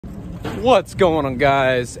What's going on,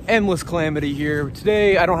 guys? Endless Calamity here.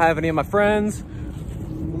 Today I don't have any of my friends.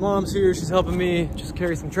 My mom's here, she's helping me just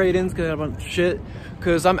carry some trade-ins because I have a bunch of shit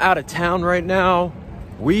because I'm out of town right now.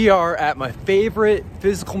 We are at my favorite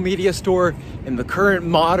physical media store in the current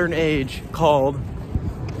modern age called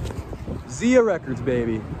Zia Records,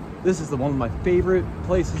 baby. This is one of my favorite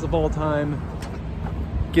places of all time.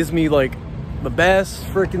 Gives me like the best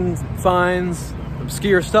freaking finds,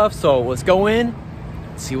 obscure stuff. So let's go in,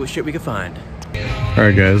 see what shit we can find.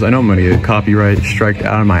 Alright guys, I know I'm gonna get copyright striked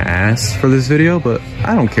out of my ass for this video, but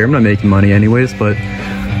I don't care, I'm not making money anyways. But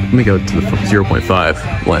let me go to the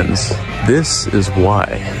 0.5 lens. This is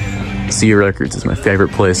why Zia Records is my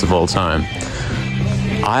favorite place of all time.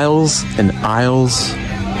 Aisles and aisles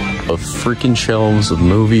of freaking shelves of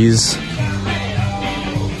movies.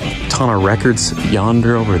 Ton of records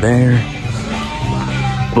yonder over there.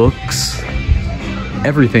 Books.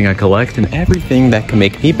 Everything I collect and everything that can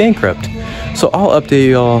make me bankrupt. So I'll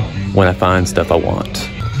update y'all when I find stuff I want.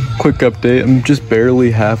 Quick update, I'm just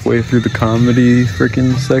barely halfway through the comedy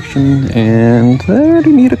freaking section and I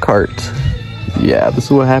already need a cart. Yeah, this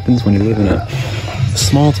is what happens when you live in a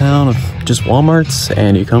small town of just Walmarts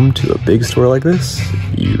and you come to a big store like this,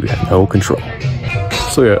 you have no control.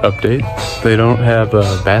 So yeah, update, they don't have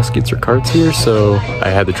baskets or carts here, so I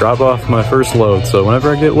had to drop off my first load. So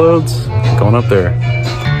whenever I get loads, I'm going up there.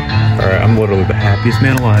 Alright, I'm literally the happiest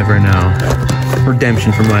man alive right now.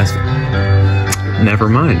 Redemption from last... Never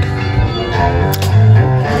mind.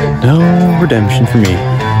 No redemption for me.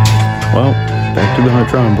 Well, back to the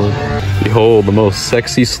drawing board. Behold, the most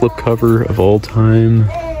sexy slipcover of all time.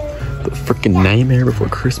 The freaking Nightmare Before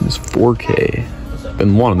Christmas 4K.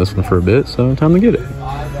 Been wanting this one for a bit, so time to get it.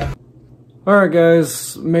 Alright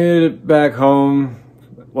guys, made it back home.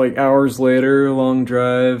 Like hours later, long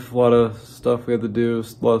drive, a lot of stuff we had to do,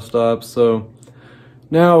 a lot of stops. So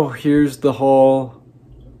now here's the haul.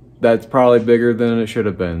 That's probably bigger than it should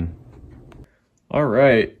have been.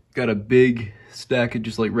 Alright, got a big stack of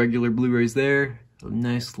just like regular Blu-rays there. A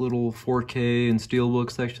nice little 4K and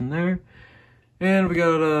Steelbook section there. And we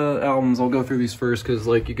got albums. I'll go through these first because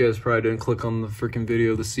like you guys probably didn't click on the freaking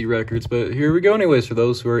video to see records. But here we go anyways for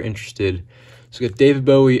those who are interested. So we got David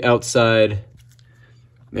Bowie, Outside.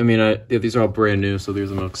 I mean, yeah, these are all brand new, so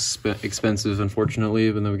these are the most expensive,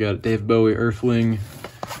 unfortunately. But then we got David Bowie, Earthling.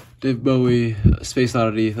 David Bowie, Space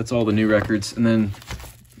Oddity, that's all the new records. And then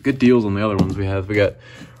good deals on the other ones we have. We got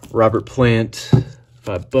Robert Plant,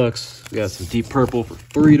 $5. We got some Deep Purple for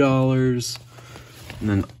 $3. And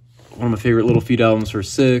then one of my favorite Little Feat albums for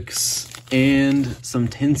 $6. And some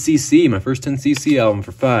 10cc, my first 10cc album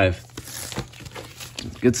for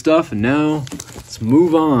 $5. Good stuff. And now let's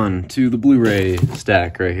move on to the Blu-ray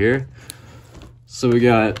stack right here. So we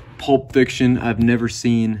got Pulp Fiction, I've never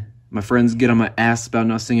seen. My friends get on my ass about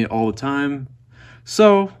not seeing it all the time.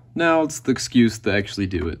 So now it's the excuse to actually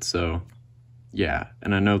do it. So yeah,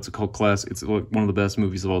 and I know it's a cult classic. It's one of the best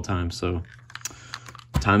movies of all time. So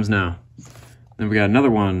time's now. Then we got another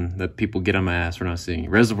one that people get on my ass for not seeing.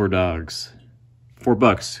 Reservoir Dogs.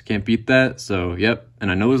 $4. Can't beat that. So yep. And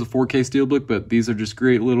I know there's a 4K Steelbook, but these are just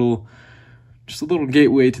great little, just a little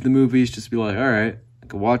gateway to the movies. Just to be like, all right, I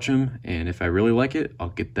can watch them. And if I really like it, I'll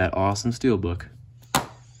get that awesome Steelbook.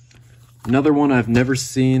 Another one I've never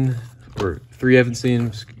seen, or three I haven't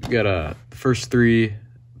seen. We got the first 3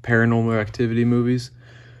 Paranormal Activity movies.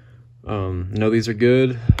 I know these are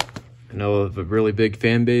good. I know I have a really big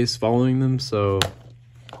fan base following them, so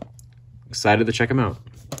excited to check them out.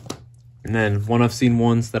 And then one I've seen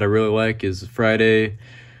once that I really like is Friday.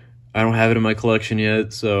 I don't have it in my collection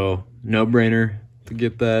yet, so no-brainer to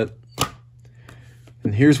get that.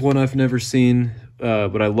 And here's one I've never seen.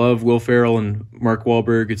 But I love Will Ferrell and Mark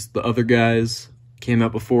Wahlberg. It's The Other Guys. Came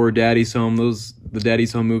out before Daddy's Home. The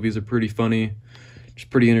Daddy's Home movies are pretty funny.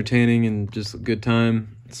 Just pretty entertaining and just a good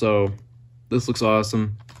time. So this looks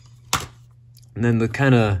awesome. And then to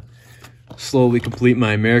kind of slowly complete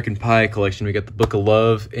my American Pie collection, we got The Book of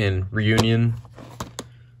Love and Reunion.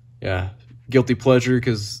 Yeah, guilty pleasure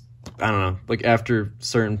because, I don't know, like after a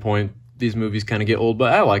certain point, these movies kind of get old,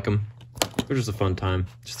 but I like them. They're just a fun time.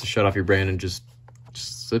 Just to shut off your brain and just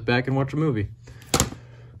sit back and watch a movie.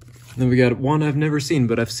 And then we got one I've never seen,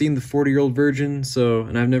 but I've seen The 40-Year-Old Virgin, so,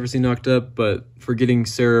 and I've never seen Knocked Up, but Forgetting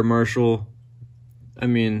Sarah Marshall, I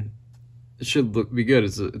mean, it should be good.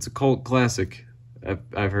 It's a cult classic,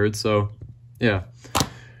 I've heard, so, yeah.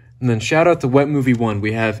 And then shout out to Wet Movie 1.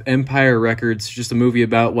 We have Empire Records, just a movie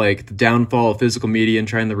about, like, the downfall of physical media and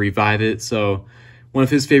trying to revive it, so, one of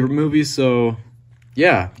his favorite movies, so,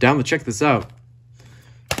 yeah, down to check this out.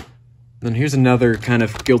 Then here's another kind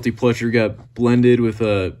of guilty pleasure. We got Blended with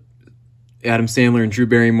Adam Sandler and Drew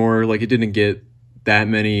Barrymore, like, it didn't get that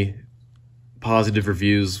many positive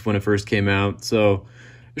reviews when it first came out, so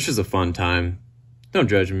it's just a fun time. Don't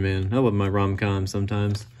judge me, man. I love my rom-com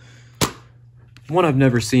sometimes. One I've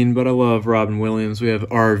never seen, but I love Robin Williams. We have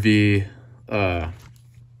RV,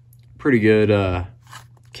 pretty good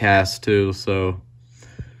cast too, so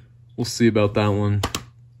we'll see about that one.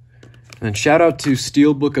 And then shout out to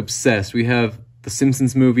Steelbook Obsessed. We have the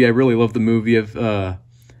Simpsons movie. I really love the movie. I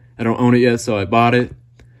don't own it yet, so I bought it.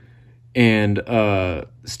 And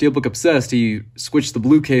Steelbook Obsessed, he switched the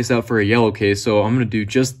blue case out for a yellow case, so I'm gonna do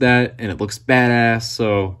just that, and it looks badass,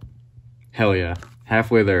 so hell yeah,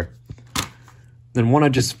 halfway there. Then one I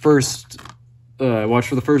just watched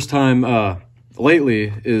for the first time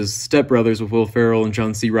lately is Step Brothers with Will Ferrell and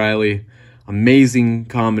John C. Reilly. Amazing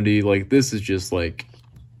comedy. Like, this is just like,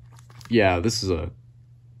 yeah, this is a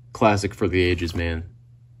classic for the ages, man.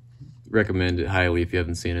 Recommend it highly if you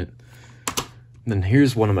haven't seen it. And then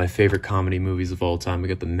here's one of my favorite comedy movies of all time. We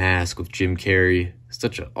got The Mask with Jim Carrey.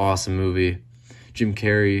 Such an awesome movie. Jim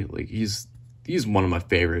Carrey, like, he's one of my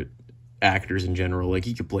favorite actors in general. Like,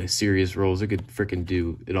 he could play serious roles. He could freaking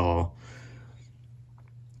do it all.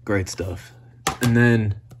 Great stuff. And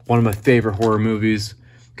then one of my favorite horror movies,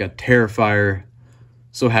 got Terrifier.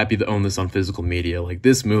 So happy to own this on physical media. Like,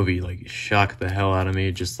 this movie, like, shocked the hell out of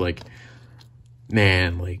me. Just like,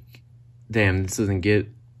 man, like, damn, this doesn't get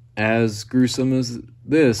as gruesome as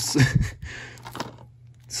this.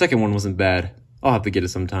 Second one wasn't bad. I'll have to get it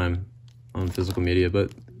sometime on physical media,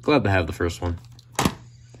 but glad to have the first one.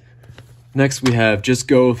 Next, we have Just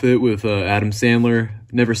Go With It with Adam Sandler.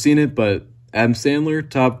 Never seen it, but Adam Sandler,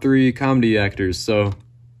 top 3 comedy actors. So,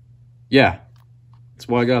 yeah, that's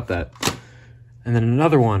why I got that. And then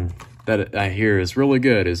another one that I hear is really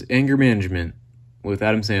good is Anger Management with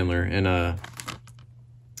Adam Sandler and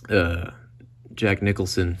Jack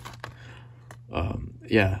Nicholson.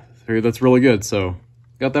 Yeah, I hear that's really good, so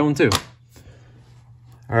got that one too.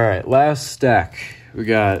 All right, last stack. We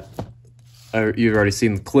got, you've already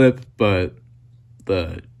seen the clip, but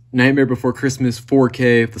the Nightmare Before Christmas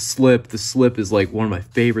 4K, The Slip. The Slip is like one of my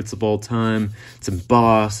favorites of all time. It's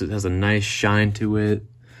embossed, it has a nice shine to it.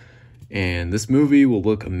 And this movie will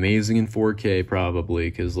look amazing in 4K probably,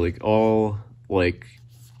 because like all like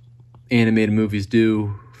animated movies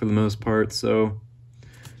do for the most part. So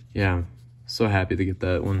yeah, so happy to get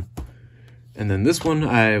that one. And then this one,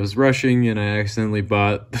 I was rushing and I accidentally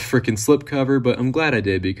bought the freaking slipcover, but I'm glad I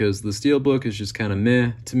did because the steelbook is just kind of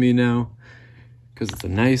meh to me now, because it's a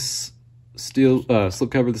nice steel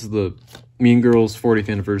slipcover. This is the Mean Girls 40th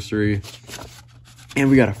anniversary, and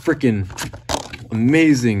we got a freaking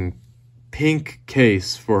amazing pink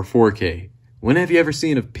case for 4K. When have you ever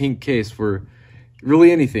seen a pink case for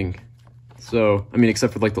really anything? So, I mean,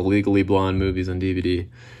 except for like the Legally Blonde movies on DVD.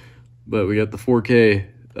 But we got the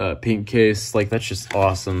 4K pink case. Like, that's just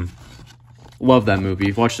awesome. Love that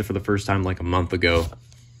movie. Watched it for the first time like a month ago.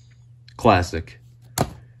 Classic.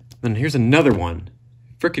 Then here's another one.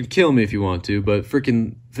 Frickin' kill me if you want to, but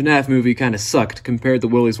frickin' FNAF movie kind of sucked compared to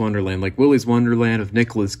Willy's Wonderland. Like, Willy's Wonderland with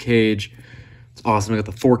Nicolas Cage. It's awesome. I got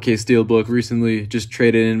the 4K steelbook recently. Just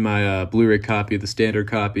traded in my Blu-ray copy, the standard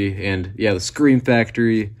copy, and yeah, the Scream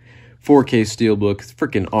Factory 4K steelbook. It's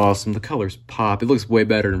freaking awesome. The colors pop. It looks way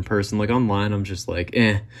better in person. Like, online, I'm just like,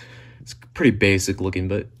 eh. It's pretty basic looking,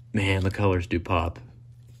 but man, the colors do pop.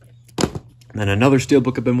 And then another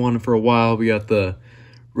steelbook I've been wanting for a while. We got the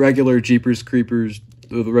regular Jeepers Creepers,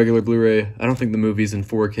 the regular Blu-ray. I don't think the movie's in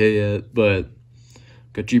 4K yet, but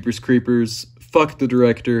got Jeepers Creepers. Fuck the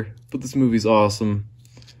director, but this movie's awesome.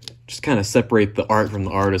 Just kind of separate the art from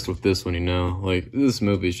the artist with this one, you know? Like, this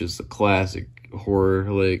movie's just a classic horror.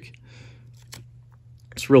 Like,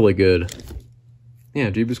 it's really good. Yeah,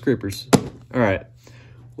 Jeepers Creepers. Alright.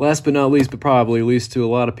 Last but not least, but probably least to a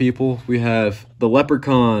lot of people, we have the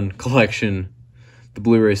Leprechaun collection. The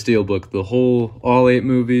Blu-ray steelbook. The whole, all 8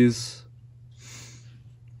 movies.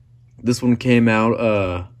 This one came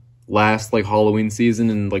out, last like Halloween season,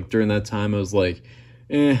 and like during that time I was like,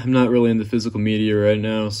 I'm not really into physical media right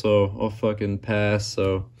now, so I'll fucking pass.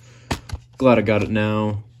 So glad I got it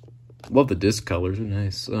now. Love the disc colors, they're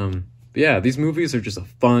nice. But yeah, these movies are just a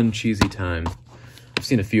fun, cheesy time. I've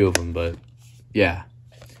seen a few of them, but yeah.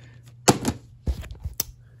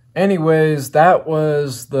 Anyways, that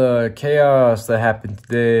was the chaos that happened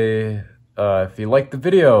today. If you liked the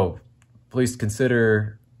video, please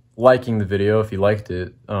consider liking the video if you liked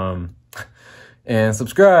it, and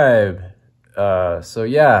subscribe. So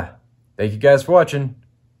yeah, thank you guys for watching.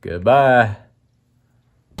 Goodbye.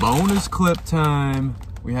 Bonus clip time.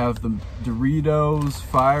 We have the Doritos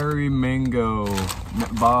Fiery Mango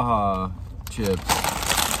Baja chips.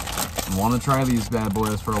 Want to try these bad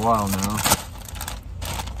boys for a while now.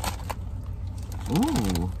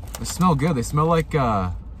 Ooh, they smell good. They smell like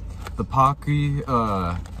the Pocky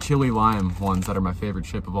chili lime ones that are my favorite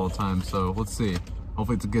chip of all time. So let's see.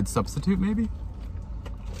 Hopefully it's a good substitute, maybe.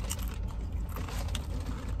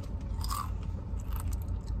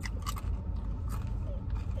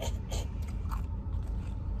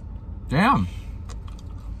 Damn,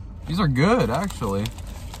 these are good actually.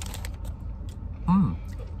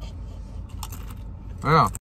 Yeah.